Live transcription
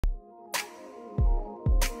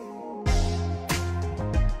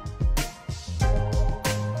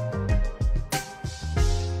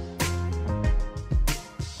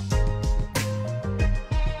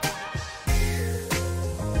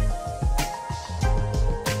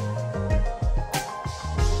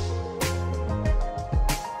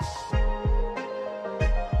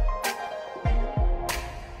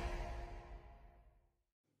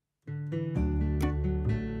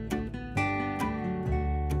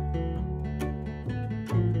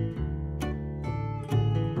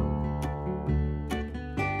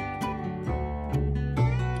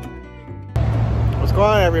What's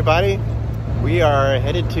going on, everybody? We are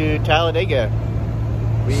headed to Talladega.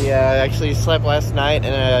 We actually slept last night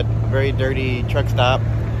in a very dirty truck stop,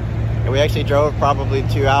 and we actually drove probably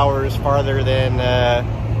 2 hours farther than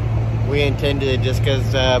we intended, just because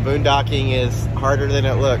boondocking is harder than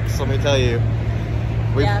it looks, let me tell you.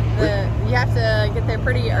 You have to get there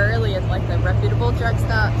pretty early at like the reputable truck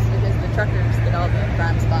stops, because the truckers get all the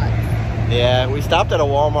prime spots. Yeah, we stopped at a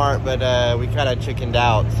Walmart, but we kind of chickened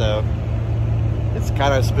out, so it's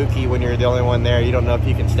kind of spooky when you're the only one there. You don't know if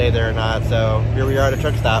you can stay there or not, so here we are at a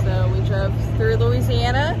truck stop. So we drove through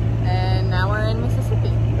Louisiana, and now we're in Mississippi.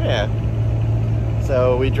 Yeah.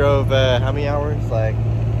 So we drove, how many hours? Like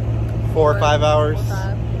four or 5 hours? 4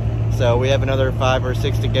 or 5. So we have another 5 or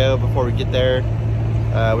 6 to go before we get there.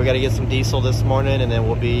 We got to get some diesel this morning, and then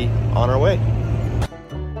we'll be on our way.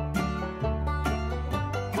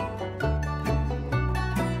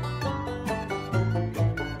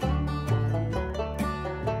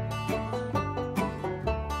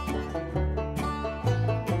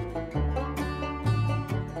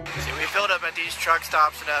 See, we filled up at these truck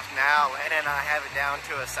stops enough now. Lana and I have it down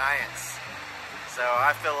to a science. So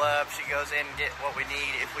I fill up, she goes in and get what we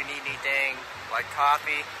need, if we need anything, like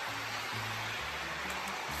coffee.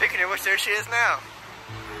 Speaking of which, there she is now.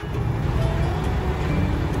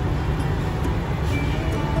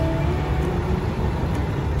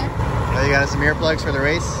 Oh, you got us some earplugs for the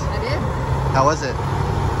race? I did. How was it?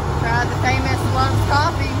 Tried the famous Love's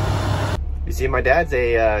coffee. You see, my dad's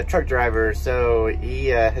a truck driver, so he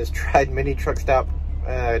has tried many truck stop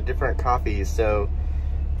different coffees. So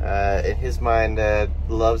in his mind,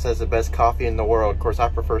 Love's has the best coffee in the world. Of course, I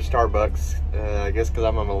prefer Starbucks, I guess because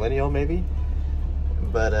I'm a millennial, maybe.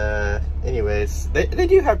 But anyways, they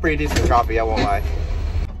do have pretty decent coffee, I won't lie.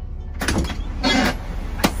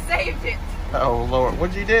 I saved it. Oh Lord,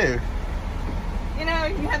 what'd you do? You know,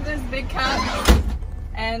 you have those big cups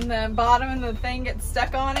and the bottom of the thing gets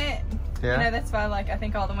stuck on it. Yeah. You know, that's why, like, I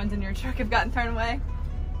think all the ones in your truck have gotten thrown away.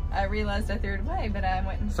 I realized I threw it away, but I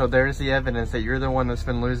went and... So there's the evidence that you're the one that's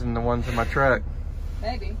been losing the ones in my truck.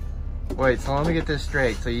 Maybe. Wait, so let me get this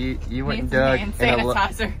straight. So you went and dug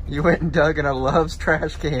you went and dug in a Love's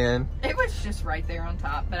trash can. It was just right there on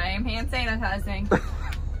top, but I am hand sanitizing.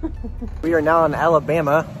 We are now in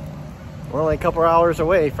Alabama. We're only a couple hours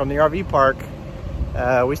away from the RV park.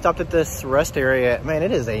 We stopped at this rest area. Man,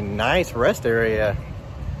 it is a nice rest area.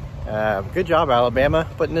 Good job, Alabama,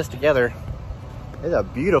 putting this together. It's a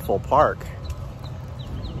beautiful park.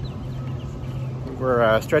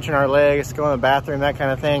 We're stretching our legs, going to the bathroom, that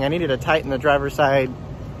kind of thing. I needed to tighten the driver's side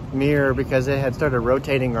mirror because it had started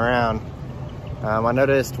rotating around. I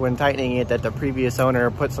noticed when tightening it that the previous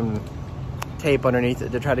owner put some tape underneath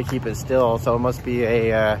it to try to keep it still, so it must be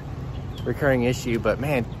a recurring issue. But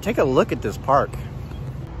man, take a look at this park.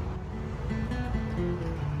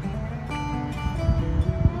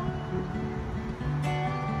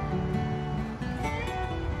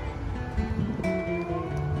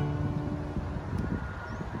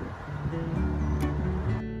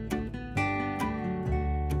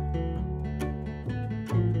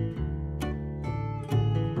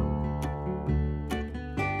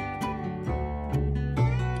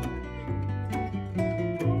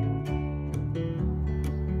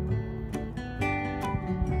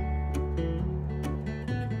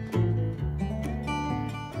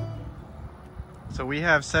 So we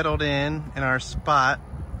have settled in our spot.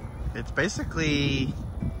 It's basically,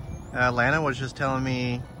 Lana was just telling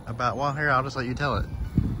me about, well, here, I'll just let you tell it.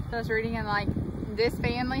 I was reading, and like, this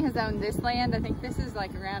family has owned this land. I think this is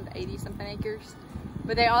like around 80 something acres,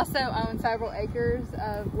 but they also own several acres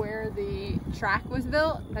of where the track was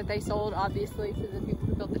built that they sold, obviously, to the people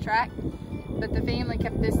who built the track. But the family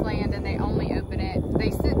kept this land, and they only open it,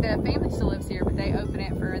 the family still lives here, but they open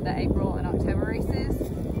it for the April and October races.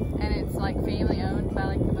 And it's like family owned by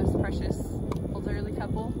like the most precious elderly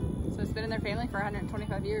couple. So it's been in their family for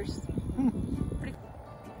 125 years. Pretty cool.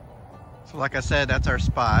 So like I said, that's our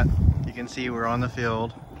spot. You can see we're on the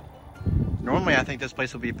field. Normally I think this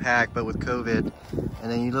place will be packed, but with COVID,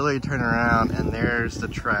 and then you literally turn around and there's the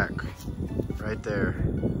track right there.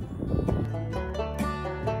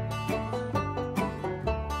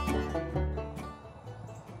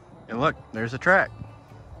 And look, there's the track.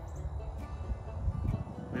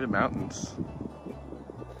 Look at the mountains.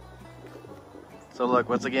 So look,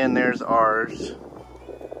 once again, there's ours.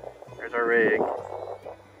 There's our rig.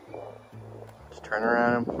 Just turn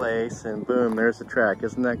around in place and boom, there's the track.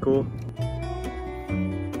 Isn't that cool?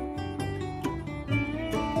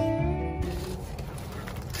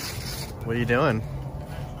 What are you doing?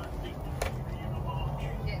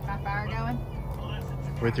 Getting my fire going.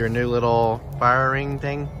 With your new little fire ring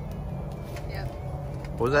thing? Yep.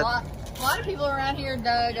 was that? A lot of people around here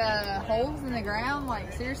dug holes in the ground,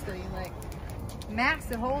 like seriously, like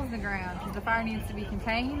massive holes in the ground because the fire needs to be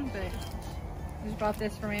contained. But I just bought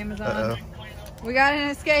this from Amazon. We got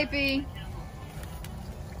an escapee.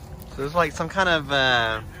 So there's like some kind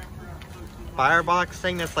of firebox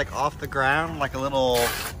thing that's like off the ground, like a little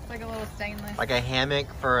Stainless. like a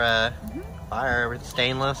hammock for a fire with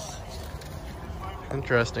stainless.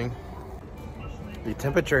 Interesting. The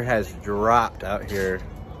temperature has dropped out here.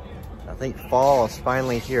 I think fall is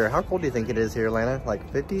finally here. How cold do you think it is here, Lana?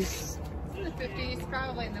 Like 50s? In the 50s,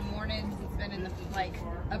 probably in the mornings. It's been in the like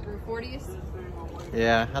upper 40s.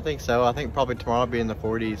 Yeah, I think so. I think probably tomorrow will be in the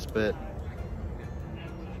 40s, but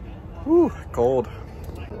whew, cold.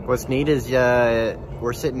 What's neat is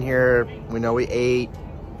we're sitting here, we ate,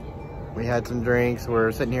 we had some drinks,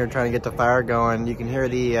 we're sitting here trying to get the fire going. You can hear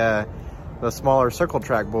the smaller circle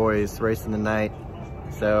track boys racing tonight.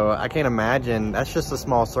 So I can't imagine, that's just a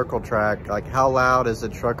small circle track. Like how loud is the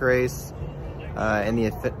truck race and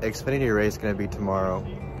the Xfinity race gonna be tomorrow?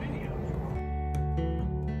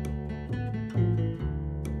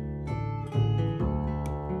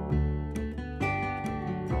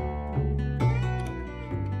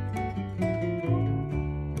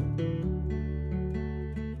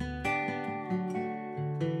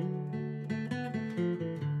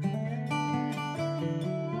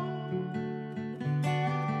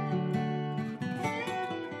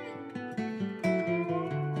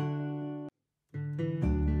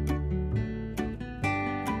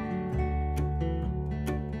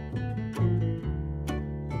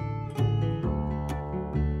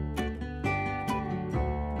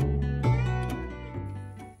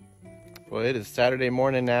 Well, it is Saturday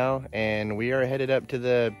morning now, and we are headed up to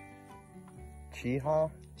the Cheaha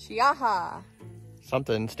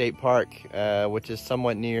State Park, which is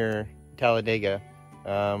somewhat near Talladega.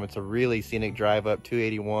 It's a really scenic drive up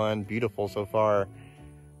 281, beautiful so far,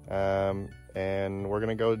 and we're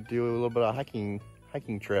gonna go do a little bit of hiking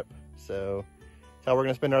trip. So that's how we're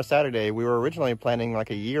gonna spend our Saturday. We were originally planning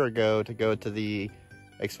like a year ago to go to the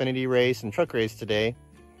Xfinity race and truck race today.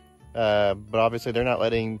 But obviously they're not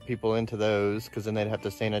letting people into those because then they'd have to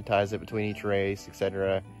sanitize it between each race,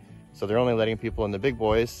 etc. So they're only letting people in the big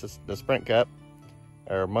boys, the Sprint Cup,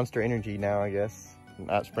 or Monster Energy now, I guess.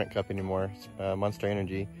 Not Sprint Cup anymore, Monster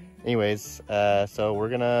Energy. Anyways, so we're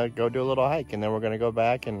gonna go do a little hike and then we're gonna go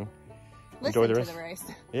back and enjoy the race.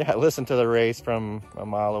 Yeah, listen to the race from a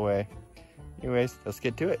mile away. Anyways, let's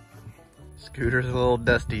get to it. Scooter's a little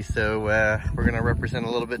dusty, so we're gonna represent a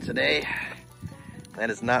little bit today. That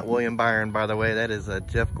is not William Byron, by the way. That is a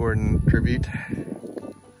Jeff Gordon tribute.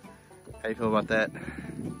 How you feel about that?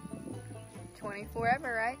 20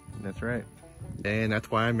 forever, right? That's right. And that's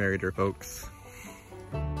why I married her, folks.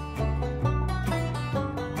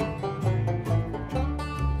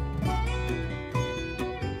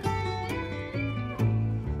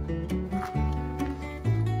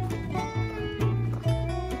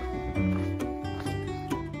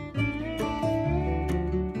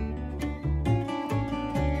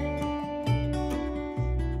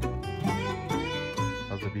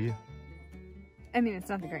 I mean, it's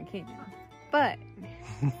not the Grand Canyon, but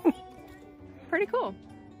pretty cool.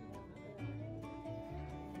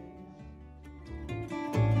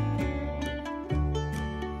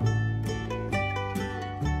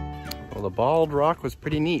 Well, the Bald Rock was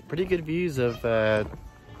pretty neat. Pretty good views of, I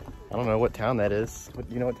don't know what town that is.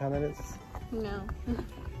 You know what town that is? No.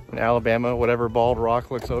 In Alabama, whatever Bald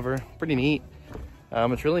Rock looks over. Pretty neat.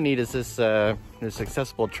 What's really neat is this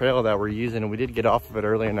accessible trail that we're using, and we did get off of it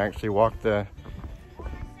earlier and actually walk the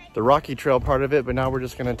rocky trail part of it, but now we're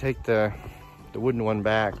just gonna take the wooden one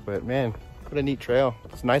back. But man, what a neat trail.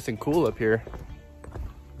 It's nice and cool up here.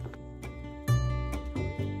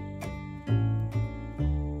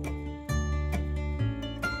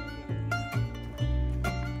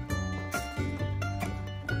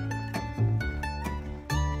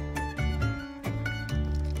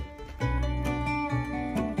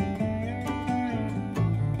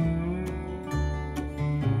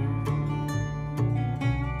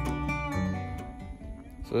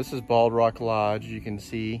 So this is Bald Rock Lodge. You can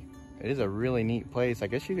see it is a really neat place. I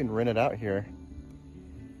guess you can rent it out here.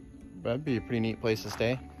 That'd be a pretty neat place to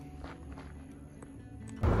stay.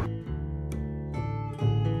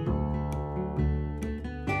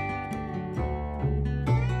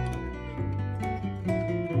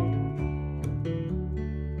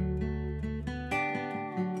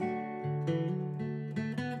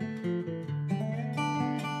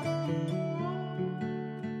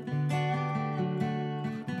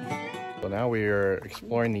 So now we are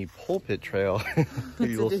exploring the Pulpit Trail. It's a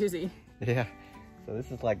doozy. Yeah. So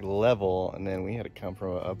this is like level, and then we had to come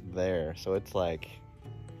from up there. So it's like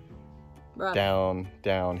rough.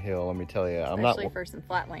 downhill, let me tell you. Especially for some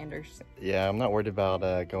flatlanders. Yeah, I'm not worried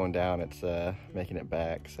about going down. It's making it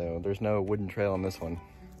back. So there's no wooden trail on this one.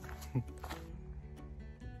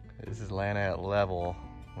 This is Atlanta at level,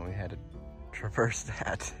 and we had to traverse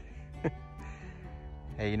that.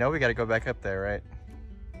 Hey, you know we got to go back up there, right?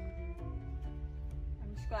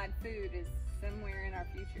 I'm just glad food is somewhere in our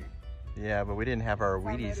future. Yeah, but we didn't have our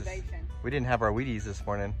Wheaties. We didn't have our Wheaties this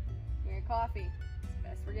morning. We had coffee. It's the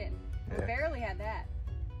best we're getting. Yeah. We barely had that.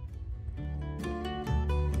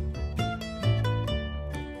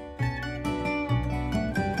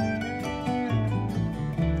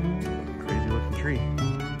 Crazy looking tree.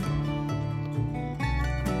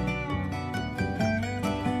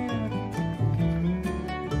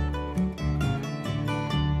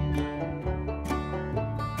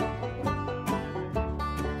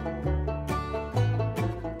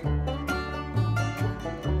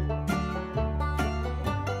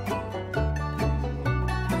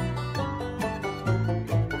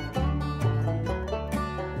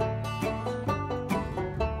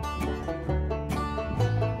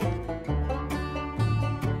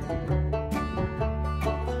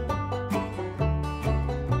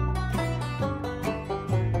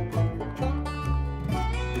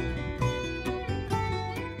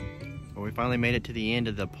 We finally made it to the end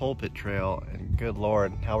of the Pulpit Trail, and good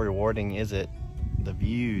Lord, how rewarding is it? The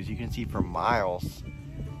views you can see for miles.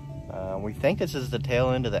 We think this is the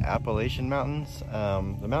tail end of the Appalachian Mountains.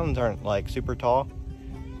 The mountains aren't like super tall,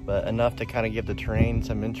 but enough to kind of give the terrain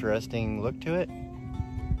some interesting look to it.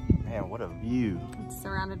 Man, what a view. It's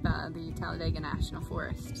surrounded by the Talladega National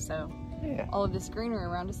Forest, so yeah, all of this greenery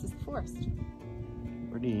around us is the forest.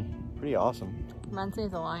 Pretty awesome. Reminds me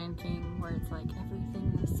of the Lion King, where it's like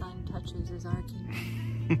everything the sun touches is our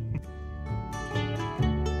kingdom.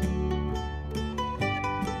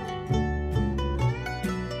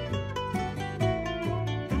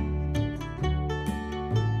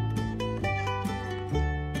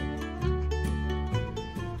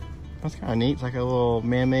 That's kind of neat. It's like a little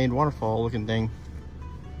man-made waterfall looking thing.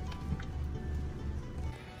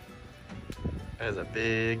 That is a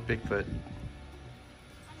big Bigfoot.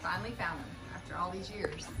 Finally found him after all these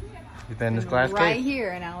years. You've been in this glass cave? Right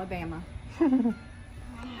here in Alabama.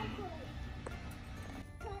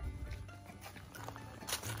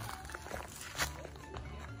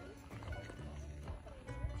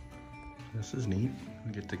 This is neat.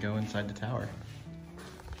 We get to go inside the tower.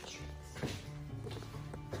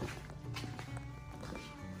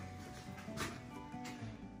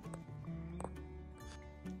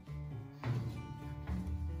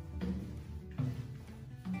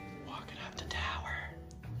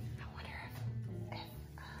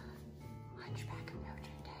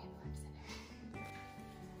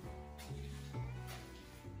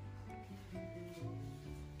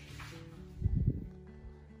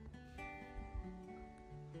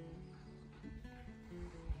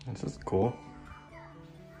 This is cool.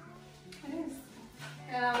 It is.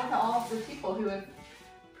 And I look at all of the people who have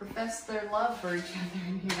professed their love for each other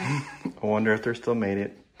in here. I wonder if they're still made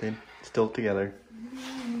it. They're still together.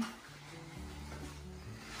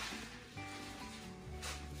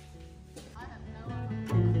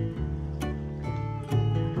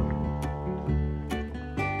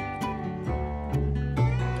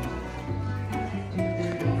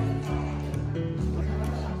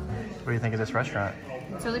 What do you think of this restaurant?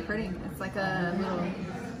 It's really pretty. It's like a little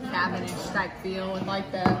cabinish type feel with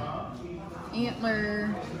like the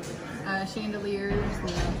antler chandeliers and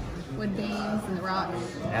the wood beams and the rocks.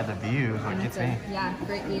 Yeah, the view is what gets me. Yeah,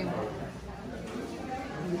 great view.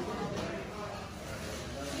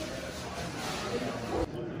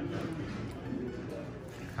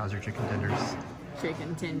 How's your chicken tenders?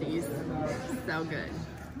 Chicken tendies. So good.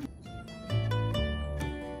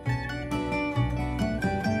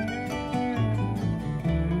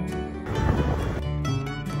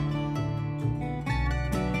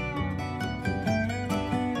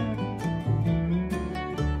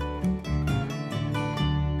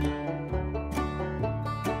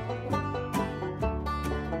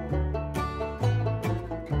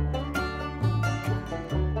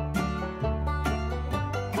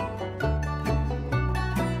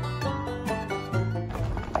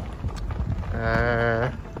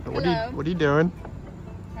 What are you doing?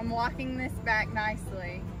 I'm walking this back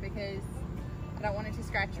nicely because I don't want it to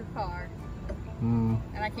scratch your car. And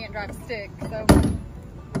I can't drive a stick, so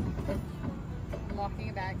I'm walking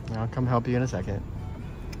it back. I'll come help you in a second.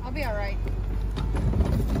 I'll be all right.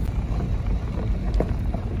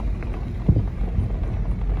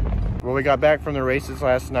 Well, we got back from the races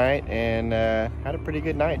last night and had a pretty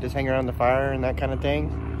good night, just hanging around the fire and that kind of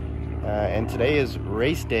thing. And today is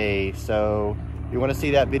race day, so if you want to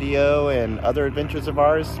see that video and other adventures of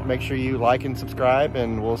ours, make sure you like and subscribe,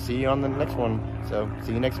 and we'll see you on the next one. So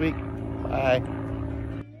see you next week. Bye.